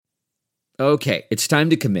Okay, it's time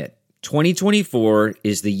to commit. 2024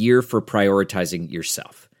 is the year for prioritizing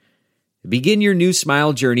yourself. Begin your new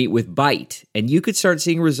smile journey with Byte, and you could start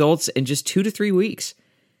seeing results in just 2 to 3 weeks.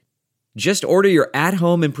 Just order your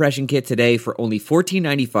at-home impression kit today for only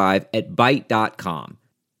 $14.95 at Byte.com.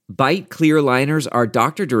 Byte clear liners are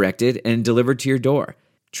doctor-directed and delivered to your door.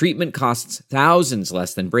 Treatment costs thousands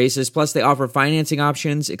less than braces, plus they offer financing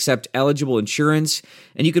options, accept eligible insurance,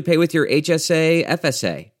 and you could pay with your HSA,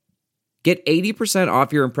 FSA. Get 80%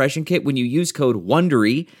 off your impression kit when you use code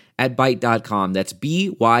WONDERY at Byte.com. That's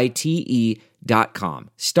BYTE.com.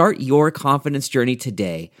 Start your confidence journey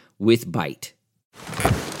today with Byte.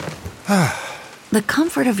 The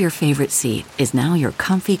comfort of your favorite seat is now your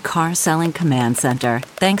comfy car-selling command center,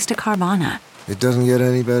 thanks to Carvana. It doesn't get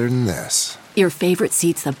any better than this. Your favorite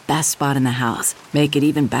seat's the best spot in the house. Make it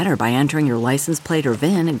even better by entering your license plate or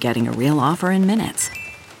VIN and getting a real offer in minutes.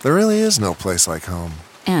 There really is no place like home.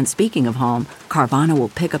 And speaking of home, Carvana will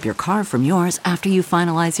pick up your car from yours after you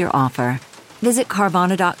finalize your offer. Visit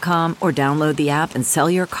Carvana.com or download the app and sell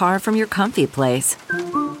your car from your comfy place.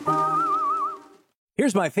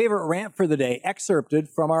 Here's my favorite rant for the day, excerpted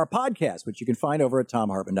from our podcast, which you can find over at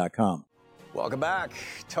TomHartman.com. Welcome back.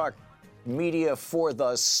 Talk media for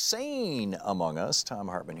the sane among us. Tom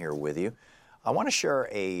Hartman here with you. I want to share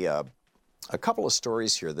a couple of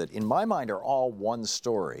stories here that, in my mind, are all one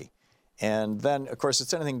story. And then, of course,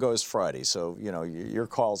 it's Anything Goes Friday. So, you know, your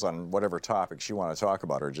calls on whatever topics you want to talk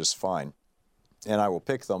about are just fine. And I will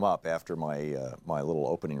pick them up after my my little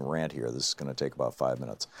opening rant here. This is going to take about 5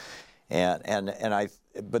 minutes.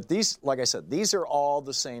 But these, like I said, these are all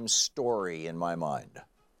the same story in my mind.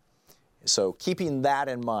 So keeping that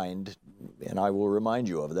in mind, and I will remind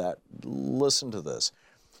you of that, listen to this.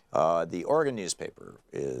 The Oregon newspaper,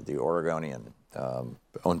 the Oregonian,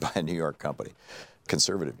 owned by a New York company,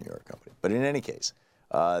 conservative New York company. But in any case,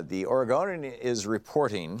 the Oregonian is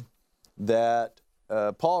reporting that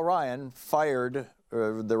Paul Ryan fired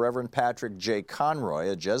the Reverend Patrick J. Conroy,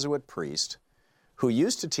 a Jesuit priest, who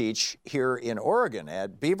used to teach here in Oregon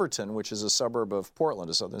at Beaverton, which is a suburb of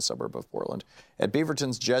Portland, a southern suburb of Portland, at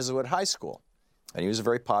Beaverton's Jesuit High School. And he was a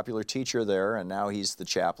very popular teacher there, and now he's the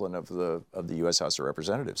chaplain of the U.S. House of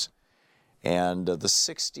Representatives, and the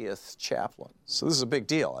 60th chaplain. So this is a big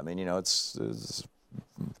deal. I mean, you know,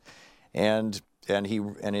 and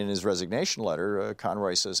in his resignation letter,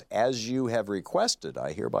 Conroy says, "As you have requested,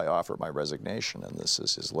 I hereby offer my resignation." And this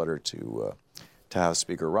is his letter to House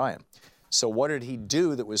Speaker Ryan. So what did he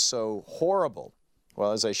do that was so horrible?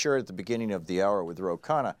 Well, as I shared at the beginning of the hour with Ro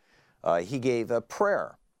Khanna, he gave a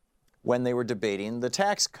prayer when they were debating the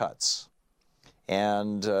tax cuts.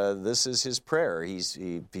 And this is his prayer. He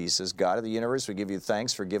says, "God of the universe, we give you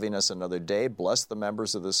thanks for giving us another day. Bless the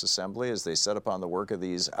members of this assembly as they set upon the work of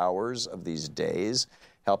these hours, of these days.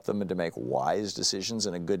 Help them to make wise decisions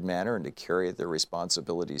in a good manner and to carry out their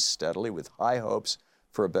responsibilities steadily with high hopes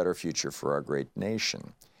for a better future for our great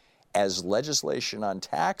nation. As legislation on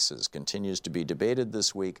taxes continues to be debated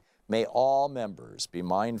this week, may all members be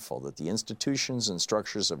mindful that the institutions and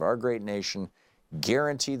structures of our great nation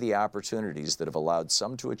guarantee the opportunities that have allowed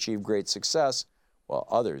some to achieve great success while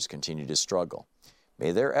others continue to struggle.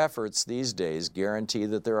 May their efforts these days guarantee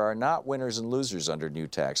that there are not winners and losers under new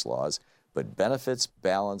tax laws, but benefits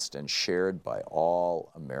balanced and shared by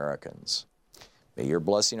all Americans. May your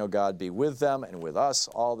blessing, O God, be with them and with us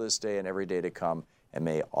all this day and every day to come, and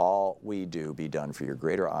may all we do be done for your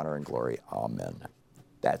greater honor and glory. Amen."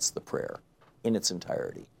 That's the prayer in its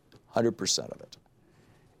entirety, 100% of it.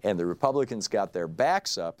 And the Republicans got their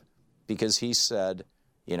backs up because he said,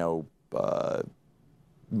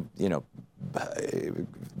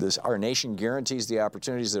 our nation guarantees the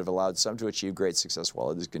opportunities that have allowed some to achieve great success while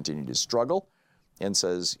others continue to struggle,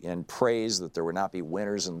 and prays that there would not be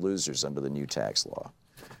winners and losers under the new tax law.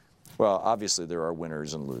 Well, obviously there are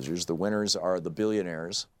winners and losers. The winners are the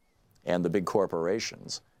billionaires and the big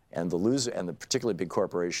corporations, and the particularly big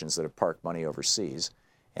corporations that have parked money overseas,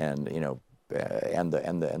 and the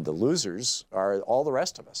losers are all the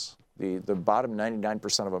rest of us, the bottom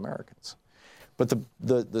 99% of Americans. But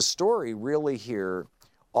the story really here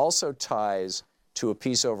also ties to a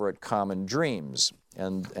piece over at Common Dreams,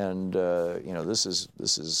 and this is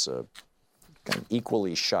kind of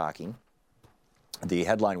equally shocking. The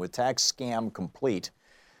headline: "With tax scam complete,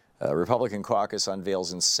 Republican caucus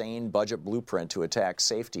unveils insane budget blueprint to attack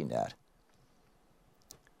safety net."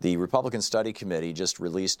 The Republican Study Committee just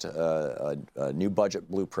released a new budget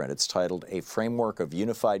blueprint. It's titled "A Framework of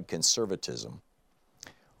Unified Conservatism."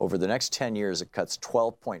 Over the next 10 years, it cuts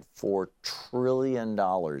 $12.4 trillion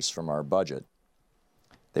from our budget.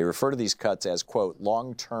 They refer to these cuts as, quote,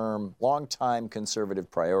 long-time conservative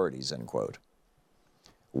priorities, end quote.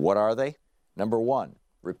 What are they? Number one,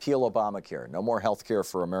 repeal Obamacare. No more health care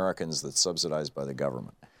for Americans that's subsidized by the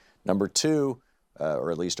government. Number two,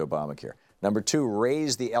 or at least Obamacare. Number two,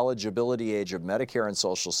 raise the eligibility age of Medicare and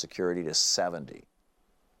Social Security to 70.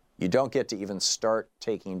 You don't get to even start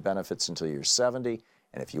taking benefits until you're 70.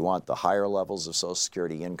 And if you want the higher levels of Social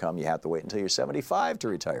Security income, you have to wait until you're 75 to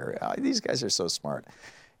retire. These guys are so smart.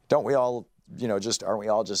 Don't we all, aren't we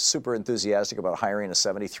all just super enthusiastic about hiring a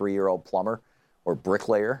 73-year-old plumber or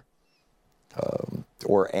bricklayer?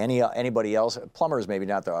 Or anybody else, plumbers maybe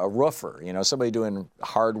not, a roofer, somebody doing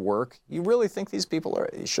hard work. You really think these people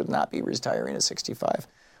should not be retiring at 65?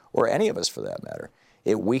 Or any of us for that matter.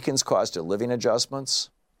 It weakens cost of living adjustments.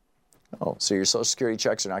 Oh, so your Social Security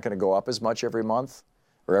checks are not going to go up as much every month,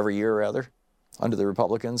 or every year rather, under the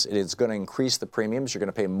Republicans. It is going to increase the premiums. You're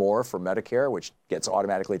going to pay more for Medicare, which gets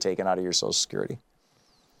automatically taken out of your Social Security.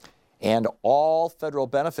 And all federal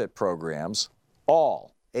benefit programs,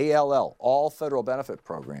 all federal benefit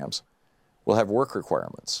programs will have work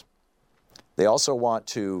requirements. They also want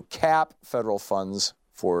to cap federal funds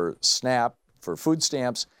for SNAP, for food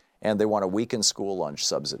stamps, and they want to weaken school lunch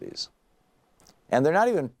subsidies. And they're not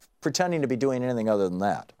even pretending to be doing anything other than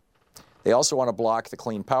that. They also want to block the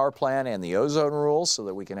Clean Power Plan and the ozone rules so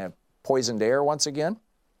that we can have poisoned air once again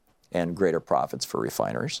and greater profits for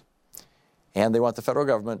refineries. And they want the federal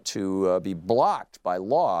government to be blocked by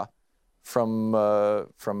law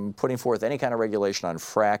from putting forth any kind of regulation on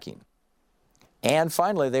fracking. And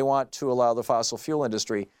finally, they want to allow the fossil fuel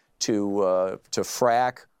industry to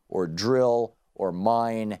frack or drill or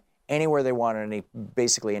mine anywhere they want on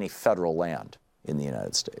basically any federal land in the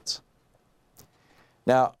United States.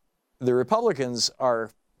 Now, the Republicans are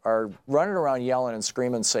running around yelling and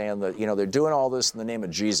screaming, saying that they're doing all this in the name of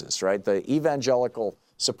Jesus, right? The evangelical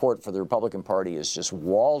support for the Republican Party is just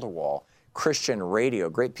wall to wall. Christian radio,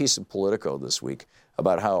 great piece of Politico this week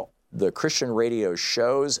about how the Christian radio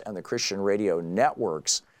shows and the Christian radio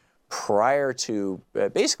networks prior to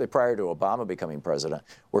Obama becoming president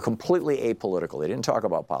were completely apolitical. They didn't talk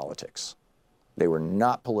about politics. They were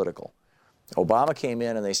not political. Obama came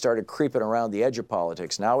in and they started creeping around the edge of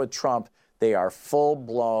politics. Now with Trump, they are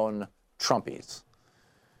full-blown Trumpies,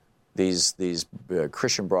 these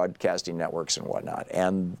Christian broadcasting networks and whatnot.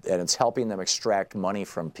 And it's helping them extract money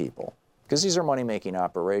from people because these are money-making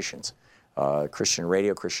operations. Christian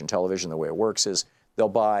radio, Christian television, the way it works is they'll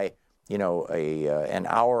buy, an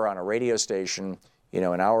hour on a radio station,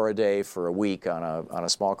 an hour a day for a week on a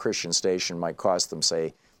small Christian station might cost them,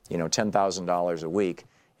 say, $10,000 a week.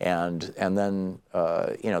 And then,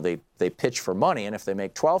 they pitch for money. And if they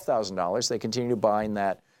make $12,000, they continue buying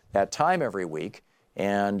that time every week.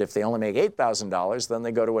 And if they only make $8,000, then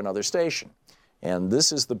they go to another station. And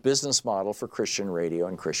this is the business model for Christian radio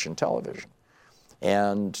and Christian television.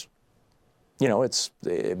 And,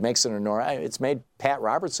 it makes it it's made Pat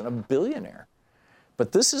Robertson a billionaire.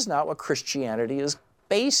 But this is not what Christianity is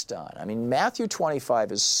based on. I mean, Matthew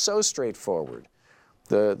 25 is so straightforward.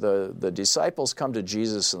 The disciples come to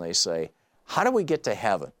Jesus and they say, how do we get to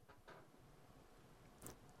heaven?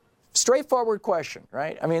 Straightforward question,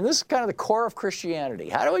 right? I mean, this is kind of the core of Christianity.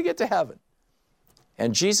 How do we get to heaven?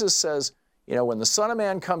 And Jesus says, when the Son of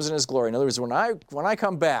Man comes in his glory, in other words, when I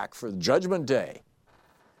come back for the judgment day,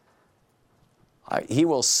 he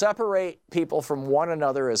will separate people from one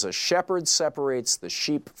another as a shepherd separates the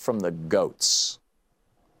sheep from the goats.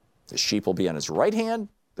 The sheep will be on his right hand,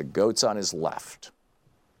 the goats on his left.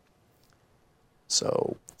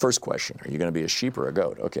 So, first question, are you going to be a sheep or a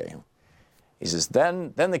goat? Okay. He says,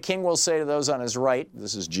 then the king will say to those on his right,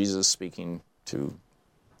 this is Jesus speaking to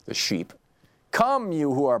the sheep, come,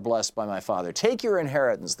 you who are blessed by my Father, take your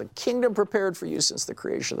inheritance, the kingdom prepared for you since the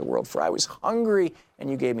creation of the world. For I was hungry, and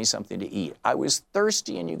you gave me something to eat. I was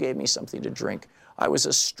thirsty, and you gave me something to drink. I was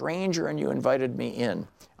a stranger, and you invited me in.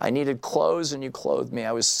 I needed clothes, and you clothed me.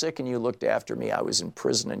 I was sick, and you looked after me. I was in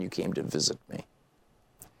prison, and you came to visit me.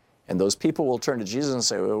 And those people will turn to Jesus and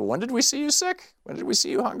say, well, when did we see you sick? When did we see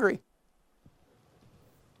you hungry?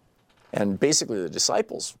 And basically the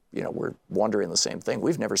disciples, were wondering the same thing.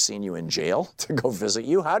 We've never seen you in jail to go visit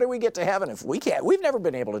you. How do we get to heaven if we can't? We've never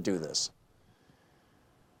been able to do this.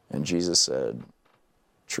 And Jesus said,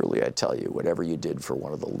 truly I tell you, whatever you did for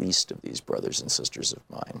one of the least of these brothers and sisters of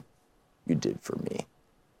mine, you did for me.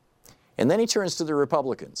 And then he turns to the the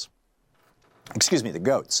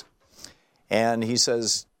goats. And he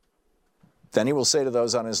says, then he will say to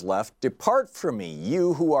those on his left, depart from me,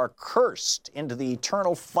 you who are cursed, into the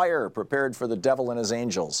eternal fire prepared for the devil and his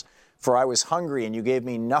angels. For I was hungry, and you gave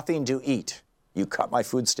me nothing to eat. You cut my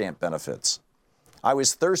food stamp benefits. I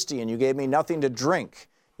was thirsty and you gave me nothing to drink.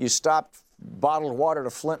 You stopped bottled water to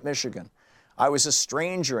Flint, Michigan. I was a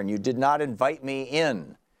stranger and you did not invite me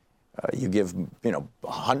in. You give,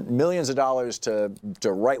 millions of dollars to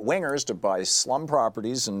right-wingers to buy slum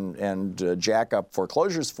properties and jack up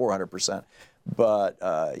foreclosures 400%. But,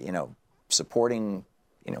 supporting,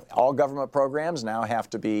 all government programs now have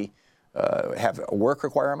to be, have a work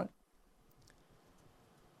requirement.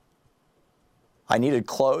 I needed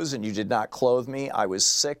clothes and you did not clothe me. I was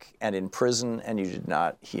sick and in prison and you did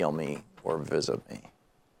not heal me or visit me.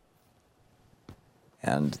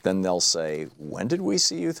 And then they'll say, when did we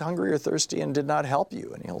see you hungry or thirsty and did not help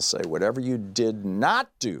you? And he'll say, whatever you did not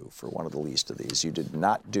do for one of the least of these, you did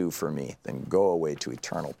not do for me, then go away to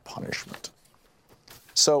eternal punishment.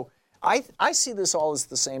 So I see this all as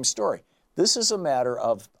the same story. This is a matter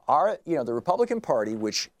of the Republican Party,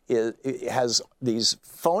 which has these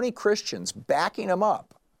phony Christians backing them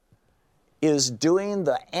up, is doing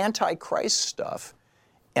the Antichrist stuff.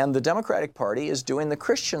 And the Democratic Party is doing the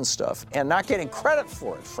Christian stuff and not getting credit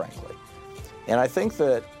for it, frankly. And I think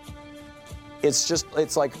that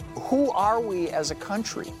it's like, who are we as a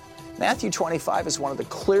country? Matthew 25 is one of the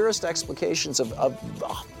clearest explications of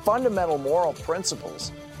fundamental moral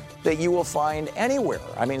principles that you will find anywhere.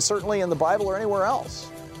 I mean, certainly in the Bible or anywhere else.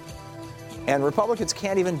 And Republicans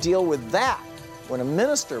can't even deal with that. When a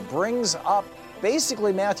minister brings up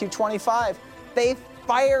basically Matthew 25, they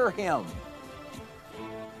fire him.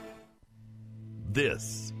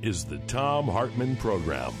 This is the Thom Hartmann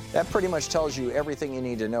Program. That pretty much tells you everything you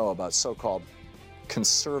need to know about so-called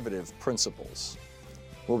conservative principles.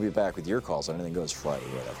 We'll be back with your calls on Anything Goes Friday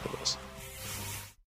right after this.